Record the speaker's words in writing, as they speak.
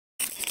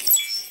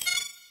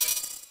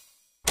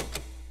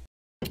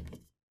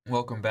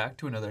Welcome back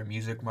to another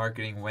Music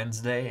Marketing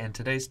Wednesday, and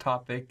today's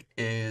topic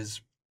is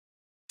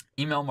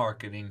email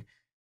marketing.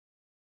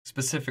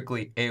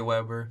 Specifically,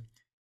 Aweber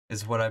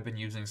is what I've been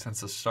using since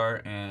the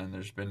start, and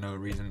there's been no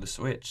reason to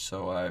switch,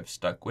 so I've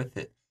stuck with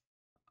it.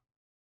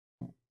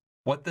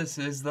 What this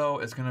is, though,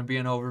 is going to be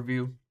an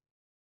overview.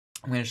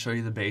 I'm going to show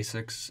you the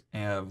basics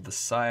of the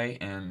site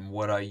and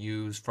what I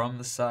use from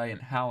the site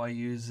and how I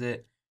use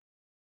it.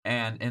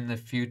 And in the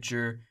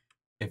future,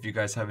 if you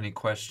guys have any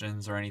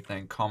questions or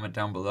anything, comment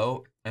down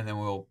below, and then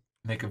we'll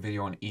make a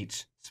video on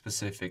each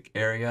specific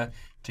area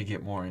to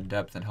get more in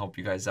depth and help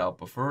you guys out.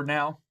 But for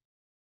now,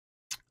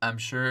 I'm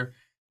sure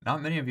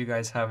not many of you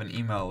guys have an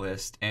email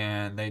list,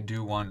 and they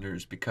do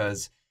wonders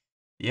because,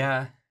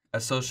 yeah,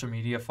 a social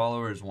media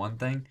follower is one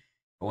thing,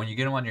 but when you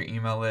get them on your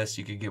email list,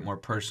 you could get more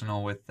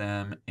personal with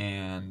them,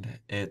 and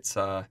it's,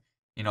 they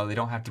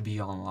don't have to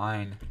be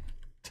online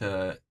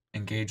to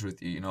engage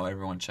with you.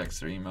 Everyone checks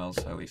their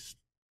emails, at least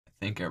I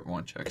think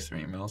everyone checks their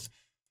emails.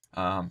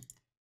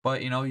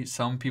 But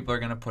some people are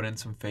going to put in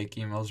some fake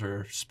emails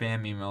or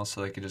spam emails so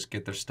they could just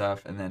get their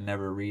stuff and then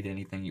never read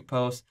anything you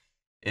post.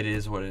 It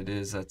is what it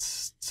is.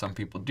 That's some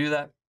people do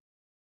that.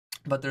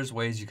 But there's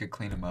ways you could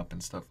clean them up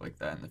and stuff like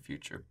that in the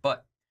future.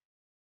 But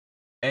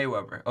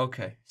Aweber,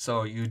 okay,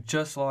 so you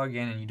just log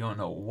in and you don't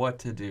know what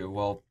to do.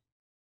 Well,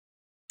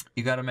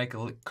 you got to make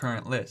a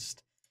current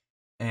list.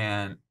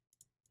 And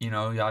you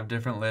have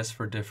different lists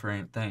for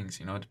different things.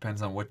 It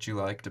depends on what you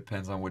like,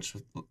 depends on which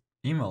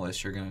email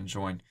list you're going to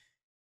join.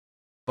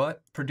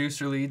 But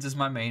producer leads is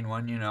my main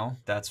one,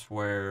 that's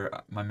where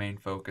my main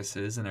focus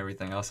is, and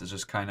everything else is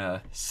just kind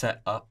of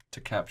set up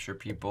to capture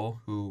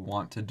people who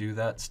want to do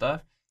that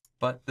stuff.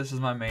 But this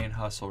is my main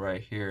hustle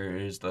right here,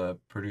 is the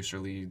producer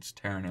leads,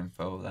 Tarant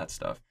info, that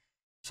stuff.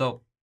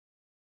 So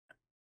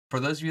for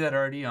those of you that are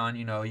already on,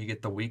 you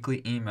get the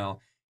weekly email,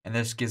 and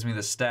this gives me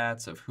the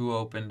stats of who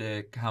opened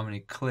it, how many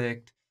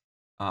clicked.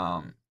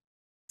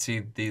 See,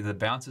 the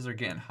bounces are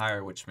getting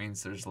higher, which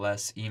means there's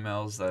less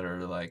emails that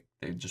are like,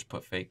 they just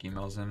put fake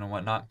emails in and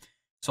whatnot.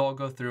 So I'll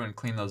go through and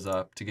clean those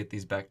up to get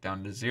these back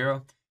down to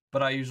 0.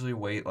 But I usually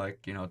wait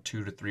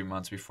 2 to 3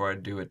 months before I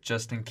do it,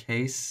 just in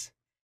case.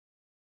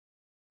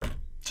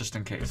 Just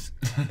in case.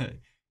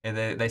 And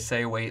they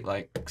say wait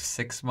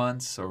 6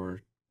 months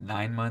or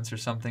 9 months or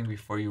something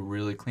before you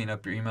really clean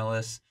up your email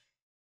list.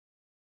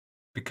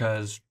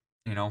 Because,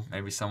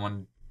 maybe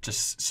someone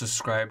just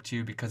subscribe to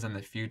you because in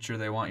the future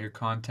they want your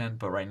content,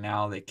 but right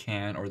now they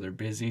can't, or they're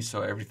busy,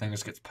 so everything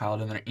just gets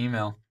piled in their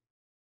email.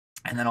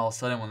 And then all of a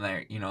sudden when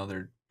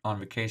they're on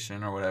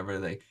vacation or whatever,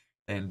 they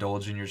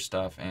indulge in your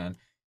stuff, and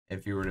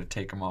if you were to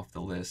take them off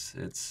the list,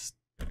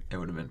 it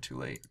would have been too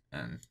late,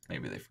 and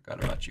maybe they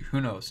forgot about you.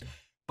 Who knows?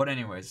 But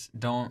anyways,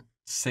 don't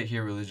sit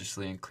here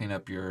religiously and clean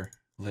up your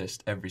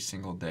list every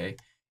single day.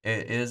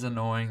 It is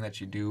annoying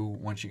that you do.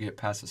 Once you get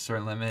past a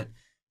certain limit,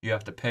 you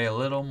have to pay a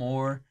little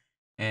more,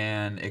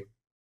 and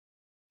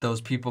those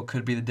people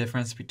could be the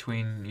difference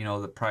between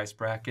the price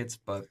brackets,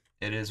 but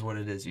it is what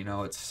it is.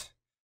 It's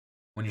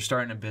when you're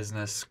starting a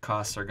business,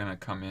 costs are gonna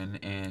come in,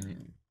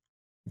 and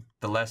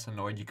the less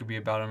annoyed you could be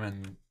about them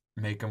and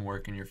make them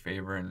work in your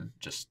favor and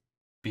just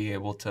be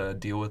able to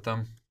deal with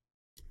them,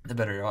 the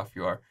better off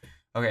you are.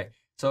 Okay,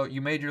 so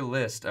you made your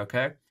list.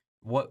 Okay,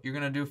 what you're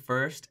gonna do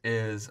first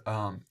is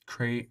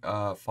create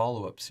a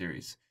follow-up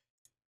series.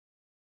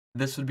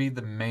 This would be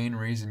the main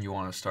reason you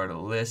want to start a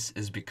list,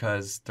 is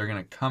because they're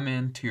going to come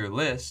into your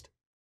list,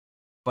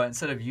 but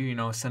instead of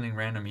you, sending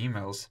random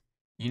emails,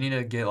 you need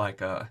to get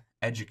a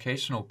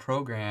educational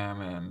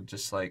program and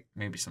just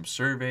maybe some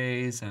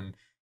surveys and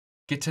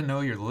get to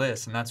know your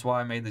list. And that's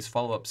why I made this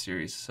follow-up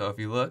series. So if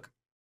you look,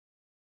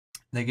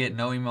 they get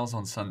no emails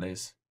on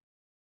Sundays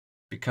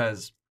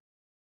because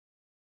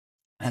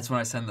that's when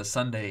I send the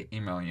Sunday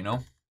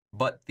email,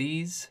 but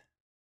these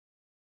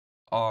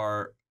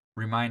are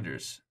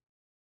reminders.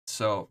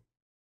 So,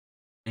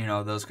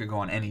 those could go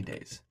on any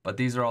days. But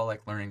these are all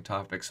learning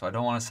topics. So I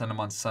don't want to send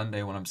them on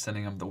Sunday when I'm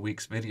sending them the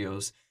week's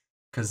videos,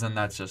 because then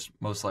that's just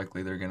most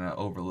likely they're going to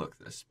overlook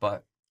this.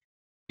 But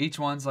each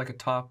one's a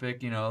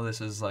topic.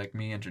 This is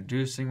me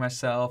introducing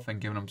myself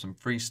and giving them some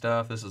free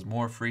stuff. This is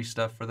more free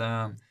stuff for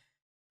them.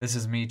 This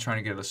is me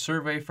trying to get a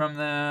survey from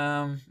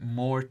them.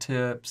 More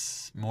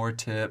tips, more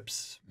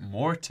tips,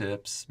 more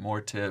tips,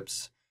 more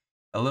tips.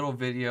 A little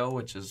video,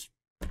 which is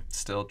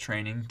still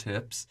training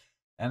tips.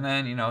 And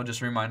then,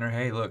 just a reminder,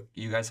 hey, look,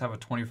 you guys have a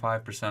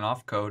 25%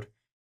 off code.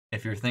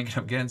 If you're thinking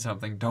of getting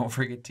something, don't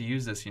forget to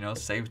use this,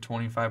 save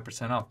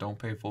 25% off. Don't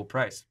pay full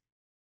price.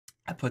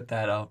 I put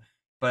that out.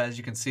 But as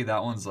you can see,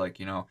 that one's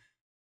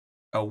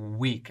a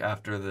week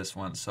after this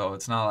one. So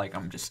it's not like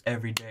I'm just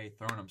every day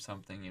throwing them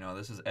something.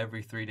 This is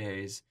every 3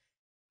 days.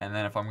 And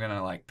then if I'm going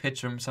to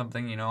pitch them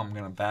something, I'm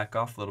going to back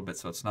off a little bit.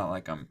 So it's not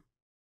like I'm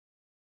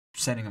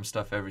sending them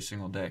stuff every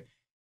single day.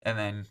 And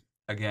then,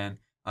 again,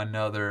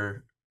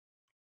 another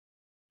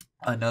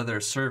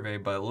survey,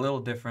 but a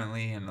little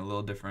differently, and a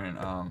little different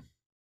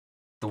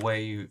the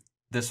way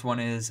this one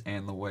is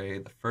and the way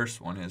the first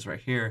one is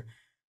right here.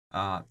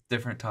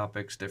 Different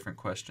topics, different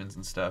questions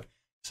and stuff.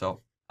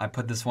 So I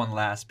put this one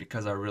last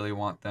because I really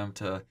want them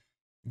to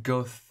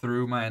go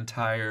through my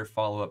entire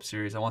follow-up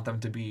series. I want them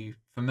to be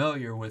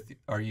familiar with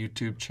our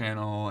YouTube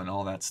channel and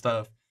all that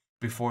stuff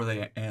before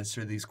they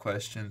answer these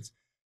questions.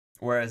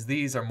 Whereas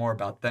these are more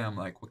about them,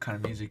 like what kind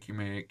of music you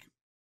make,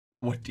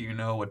 what do you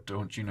know, what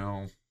don't you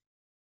know,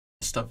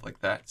 stuff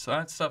like that. So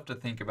that's stuff to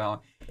think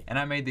about. And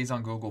I made these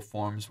on Google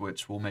Forms,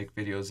 which will make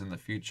videos in the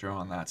future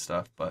on that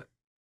stuff. But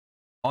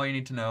all you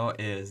need to know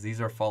is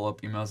these are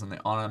follow-up emails, and they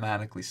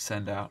automatically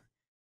send out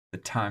the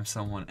time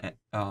someone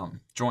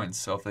joins.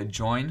 So if they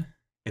join,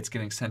 it's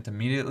getting sent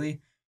immediately,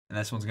 and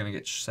this one's going to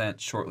get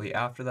sent shortly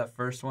after that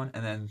first one.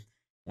 And then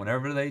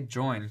whenever they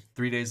join,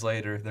 3 days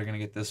later, they're going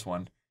to get this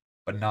one,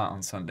 but not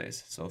on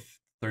Sundays. So if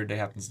the third day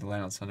happens to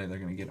land on Sunday, they're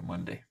going to get it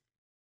Monday.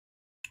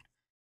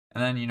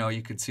 And then,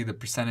 you could see the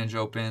percentage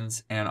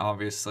opens, and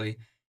obviously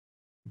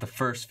the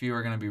first few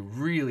are going to be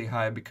really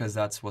high because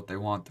that's what they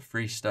want, the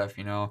free stuff,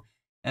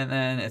 and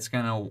then it's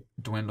going to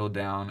dwindle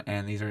down,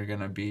 and these are going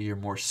to be your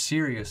more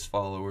serious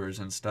followers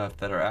and stuff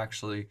that are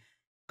actually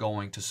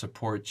going to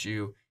support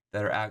you,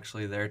 that are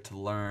actually there to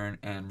learn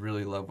and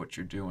really love what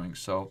you're doing.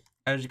 So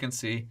as you can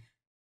see,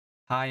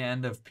 high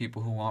end of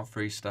people who want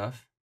free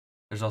stuff.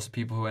 There's also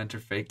people who enter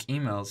fake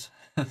emails,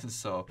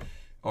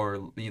 or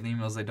the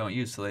emails they don't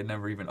use, so they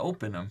never even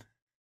open them.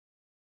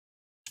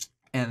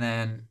 And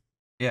then,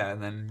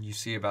 and then you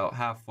see about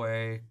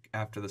halfway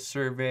after the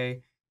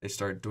survey, they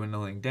start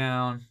dwindling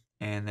down.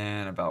 And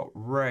then about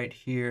right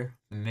here,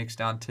 the mix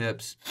down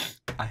tips,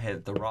 I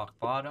hit the rock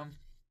bottom.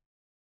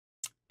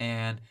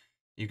 And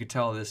you could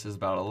tell this is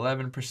about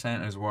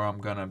 11% is where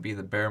I'm going to be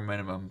the bare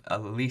minimum.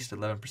 At least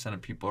 11%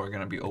 of people are going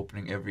to be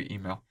opening every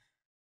email.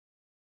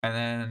 And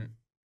then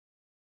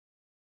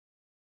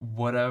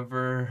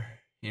whatever,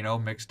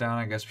 mix down,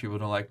 I guess people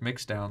don't like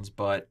mix downs,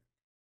 but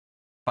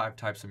 5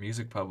 types of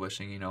music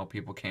publishing,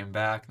 people came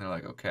back and they're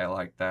like, okay, I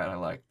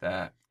like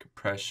that.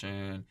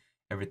 Compression,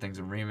 everything's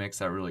a remix,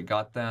 that really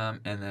got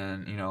them. And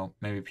then,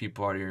 maybe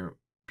people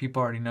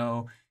already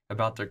know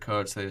about their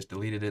code, so they just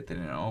deleted it, they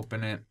didn't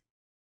open it.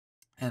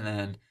 And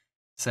then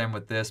same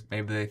with this,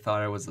 maybe they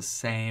thought it was the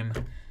same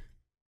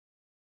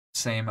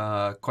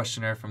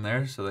questionnaire from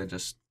there, so they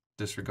just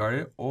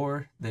disregarded it,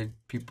 or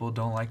people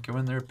don't like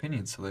giving their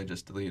opinion, so they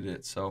just deleted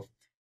it. So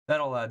that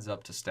all adds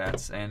up to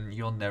stats, and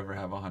you'll never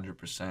have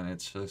 100%.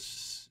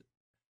 It's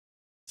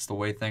the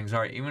way things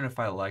are. Even if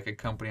I like a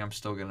company, I'm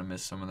still gonna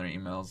miss some of their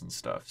emails and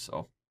stuff.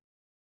 So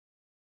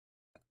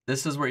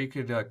this is where you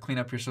could clean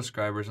up your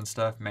subscribers and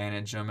stuff,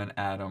 manage them, and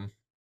add them.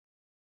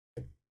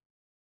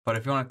 But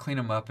if you want to clean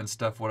them up and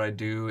stuff, what I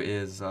do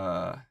is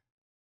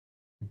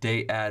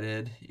date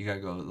added. You gotta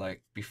go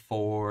like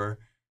before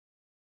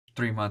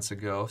 3 months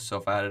ago. So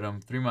if I added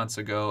them 3 months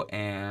ago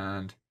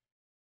and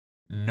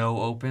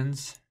no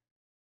opens,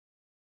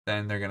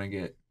 then they're gonna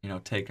get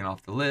taken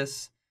off the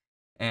list.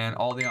 And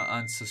all the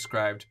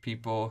unsubscribed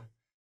people,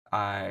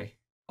 I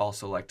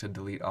also like to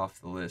delete off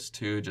the list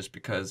too, just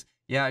because,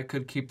 I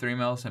could keep their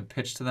emails and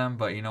pitch to them,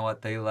 but you know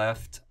what, they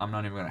left. I'm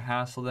not even gonna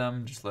hassle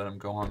them, just let them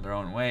go on their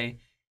own way.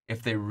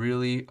 If they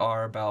really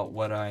are about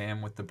what I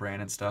am with the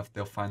brand and stuff,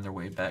 they'll find their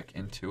way back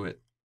into it.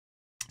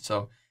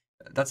 So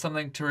that's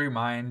something to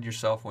remind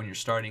yourself when you're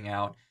starting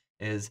out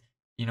is,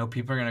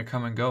 people are gonna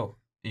come and go.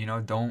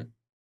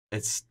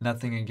 It's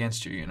nothing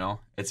against you,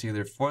 It's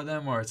either for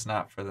them or it's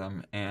not for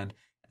them. And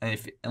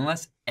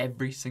unless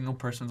every single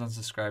person's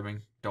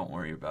unsubscribing, don't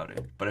worry about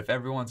it. But if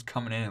everyone's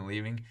coming in and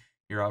leaving,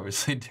 you're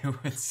obviously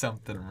doing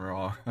something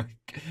wrong.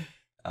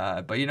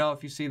 But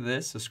if you see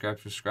this, subscribe,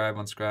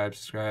 unsubscribe,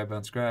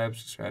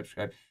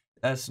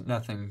 that's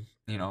nothing,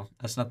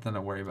 that's nothing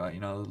to worry about.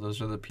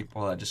 Those are the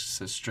people that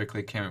just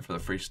strictly came in for the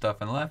free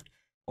stuff and left,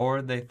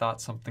 or they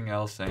thought something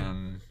else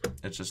and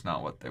it's just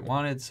not what they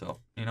wanted. So,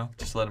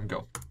 just let them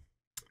go.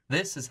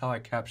 This is how I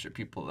capture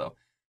people though.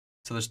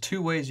 So there's 2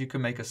 ways you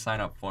can make a sign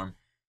up form.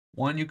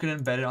 One, you can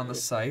embed it on the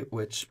site,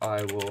 which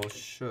I will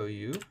show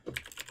you,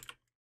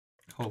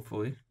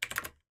 hopefully,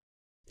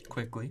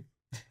 quickly.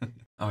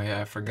 Oh yeah,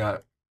 I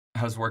forgot.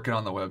 I was working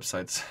on the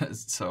website,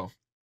 so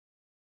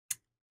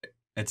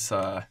it's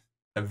a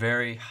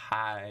very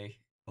high,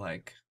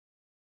 like,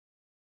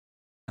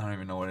 I don't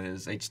even know what it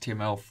is,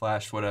 HTML,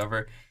 Flash,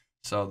 whatever.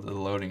 So the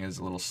loading is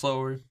a little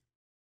slower.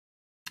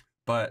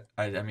 But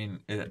I mean,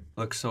 it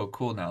looks so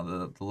cool now.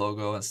 The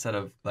logo, instead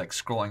of like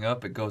scrolling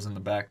up, it goes in the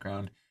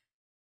background.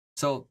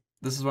 So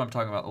this is what I'm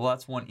talking about. Well,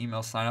 that's one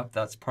email sign up.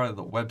 That's part of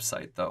the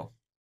website though.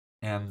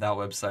 And that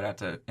website, I have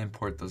to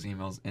import those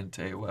emails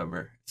into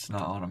Aweber. It's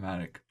not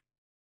automatic.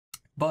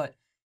 But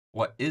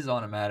what is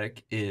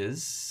automatic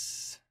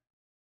is,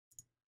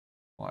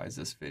 why is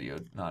this video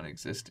not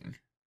existing?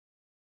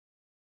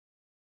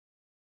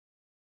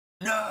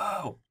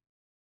 No!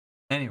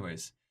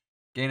 Anyways,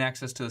 gain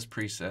access to this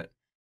preset.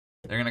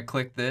 They're going to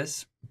click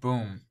this,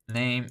 boom,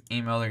 name,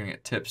 email, they're going to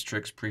get tips,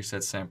 tricks,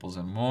 presets, samples,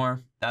 and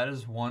more. That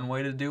is one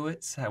way to do it.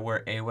 It's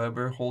where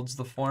Aweber holds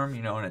the form,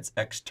 and it's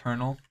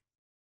external.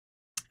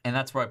 And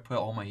that's where I put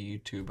all my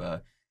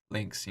YouTube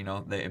links,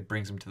 it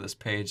brings them to this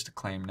page to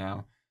claim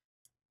now.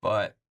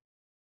 But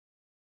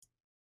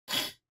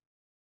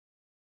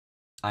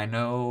I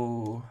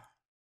know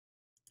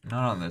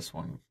not on this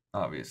one,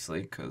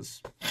 obviously,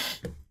 because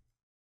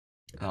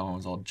that one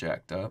was all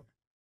jacked up.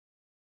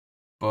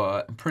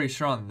 But I'm pretty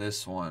sure on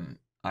this one,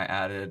 I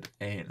added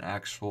an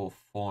actual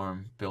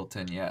form built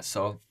in. Yeah,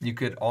 so you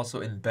could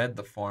also embed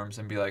the forms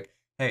and be like,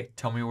 hey,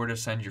 tell me where to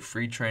send your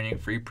free training,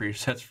 free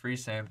presets, free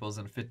samples,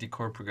 and 50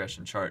 chord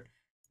progression chart.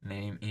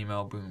 Name,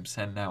 email, boom,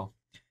 send now.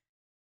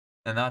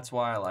 And that's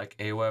why I like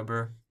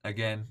Aweber.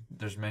 Again,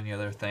 there's many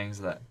other things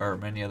that, or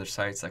many other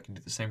sites that can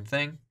do the same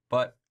thing,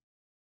 but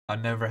I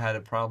never had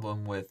a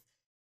problem with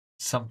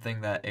something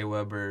that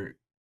Aweber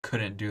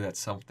couldn't do that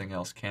something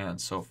else can.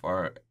 So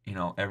far, you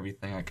know,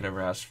 everything I could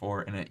ever ask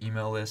for in an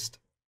email list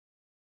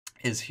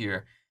is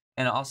here.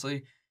 And also,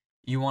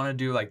 you want to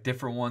do like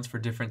different ones for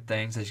different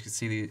things. As you can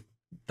see,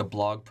 the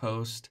blog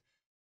post,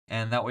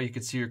 and that way you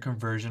can see your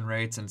conversion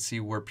rates and see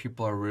where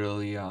people are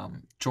really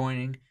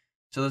joining.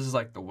 So this is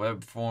like the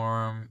web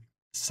form,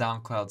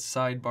 SoundCloud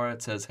sidebar.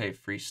 It says, hey,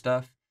 free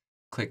stuff.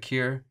 Click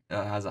here. It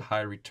has a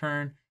high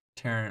return.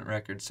 Tarant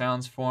Records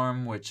sounds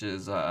form, which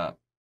is I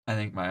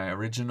think my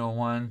original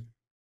one.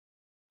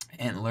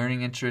 And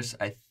learning interest,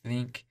 I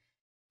think,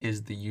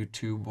 is the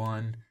YouTube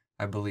one,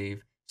 I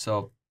believe.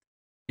 So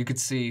you could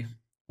see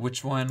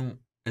which one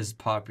is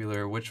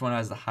popular, which one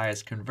has the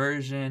highest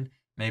conversion.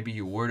 Maybe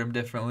you word them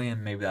differently,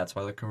 and maybe that's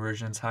why the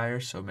conversion's higher.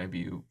 So maybe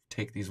you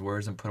take these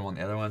words and put them on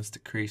the other ones to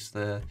increase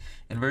the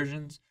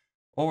inversions.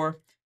 Or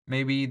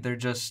maybe they're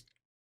just,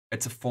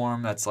 it's a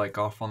form that's like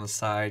off on the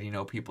side, you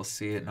know, people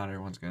see it, not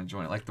everyone's going to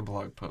join it. Like the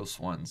blog post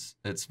ones,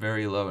 it's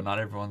very low. Not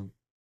everyone,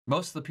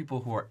 most of the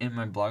people who are in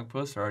my blog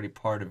post are already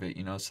part of it,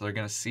 you know, so they're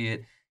going to see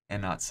it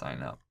and not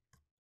sign up.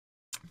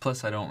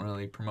 Plus, I don't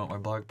really promote my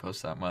blog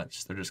posts that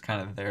much. They're just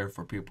kind of there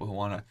for people who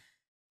want to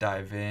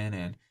dive in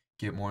and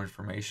get more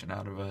information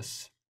out of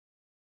us.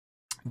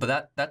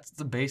 But that's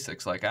the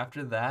basics. Like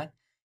after that,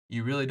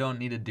 you really don't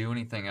need to do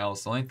anything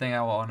else. The only thing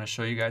I want to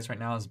show you guys right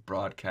now is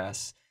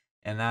broadcasts,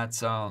 and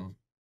that's how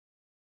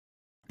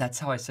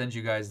I send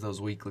you guys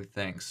those weekly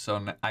things.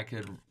 So I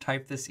could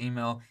type this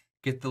email,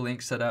 get the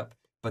link set up,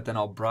 but then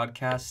I'll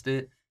broadcast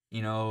it,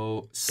 you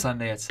know,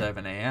 Sunday at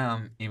 7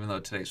 a.m., even though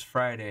today's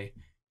Friday.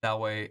 That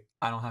way,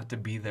 I don't have to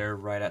be there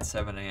right at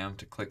 7 a.m.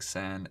 to click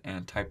send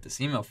and type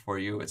this email for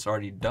you. It's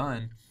already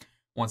done.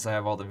 Once I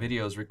have all the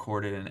videos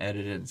recorded and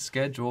edited and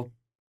scheduled,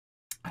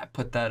 I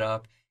put that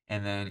up,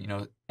 and then, you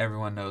know,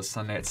 everyone knows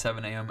Sunday at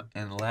 7 a.m.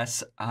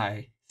 Unless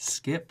I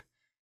skip,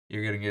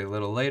 you're going to get a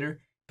little later.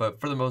 But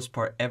for the most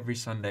part, every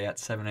Sunday at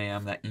 7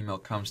 a.m., that email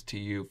comes to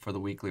you for the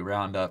weekly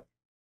roundup.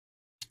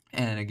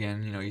 And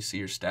again, you know, you see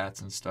your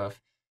stats and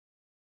stuff.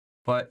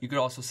 But you could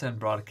also send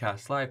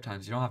broadcast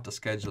lifetimes. You don't have to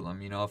schedule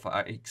them. You know, if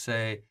I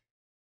say,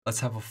 let's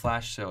have a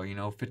flash sale, you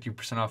know,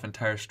 50% off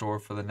entire store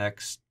for the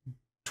next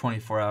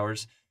 24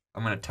 hours,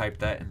 I'm going to type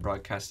that and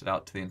broadcast it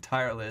out to the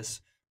entire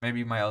list.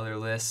 Maybe my other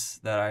lists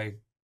that I,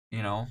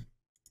 you know,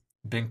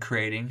 been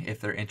creating, if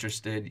they're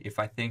interested. If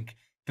I think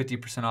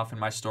 50% off in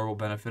my store will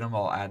benefit them,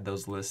 I'll add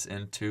those lists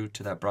to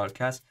that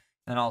broadcast,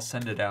 and I'll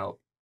send it out.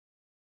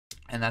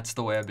 And that's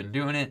the way I've been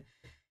doing it.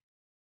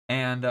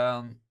 And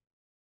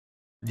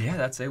yeah,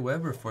 that's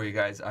Aweber for you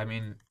guys. I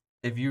mean,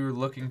 if you're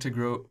looking to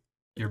grow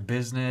your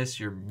business,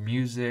 your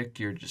music,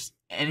 your just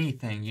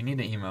anything, you need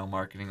an email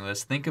marketing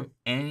list. Think of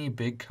any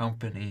big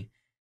company.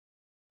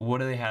 What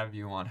do they have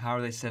you on? How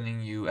are they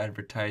sending you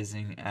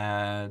advertising,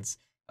 ads,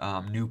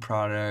 new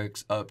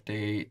products,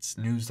 updates,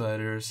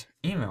 newsletters?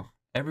 Email.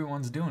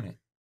 Everyone's doing it.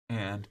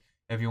 And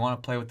if you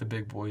want to play with the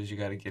big boys, you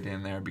got to get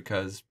in there,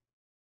 because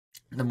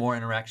the more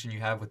interaction you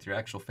have with your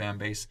actual fan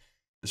base,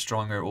 the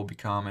stronger it will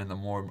become, and the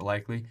more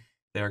likely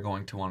they're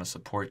going to want to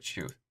support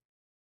you.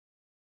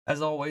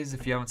 As always,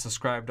 if you haven't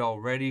subscribed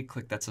already,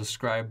 click that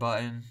subscribe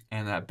button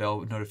and that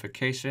bell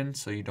notification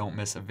so you don't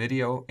miss a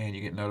video, and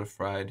you get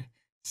notified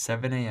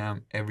 7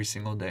 a.m. every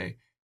single day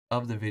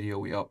of the video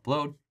we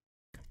upload.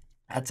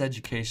 That's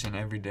education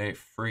every day,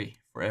 free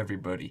for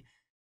everybody.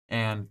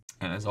 And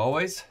as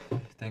always,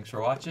 thanks for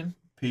watching.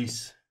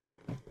 Peace.